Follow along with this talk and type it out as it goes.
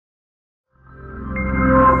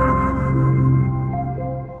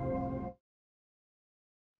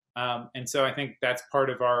And so I think that's part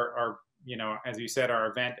of our, you know, as you said,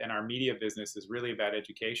 our event and our media business is really about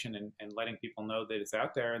education and letting people know that it's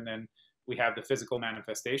out there. And then we have the physical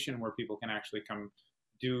manifestation where people can actually come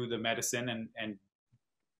do the medicine and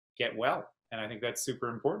get well. And I think that's super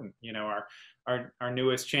important. You know, our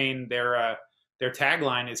newest chain, their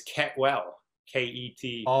tagline is "Ket Well,"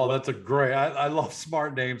 KET. Oh, that's a great. I love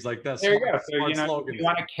smart names like that. There you Smart, go. So smart you know, slogans. you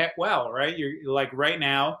want to get well, right? You're like right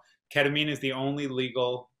now, ketamine is the only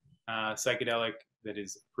legal psychedelic that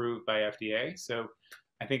is approved by FDA. So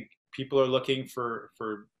I think people are looking for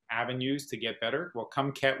avenues to get better. Well,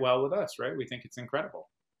 come get well with us, right? We think it's incredible.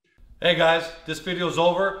 Hey guys, this video is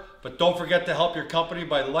over, but don't forget to help your company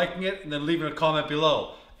by liking it and then leaving a comment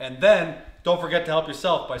below. And then don't forget to help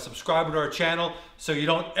yourself by subscribing to our channel so you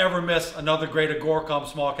don't ever miss another great Agoracom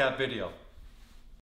small cap video.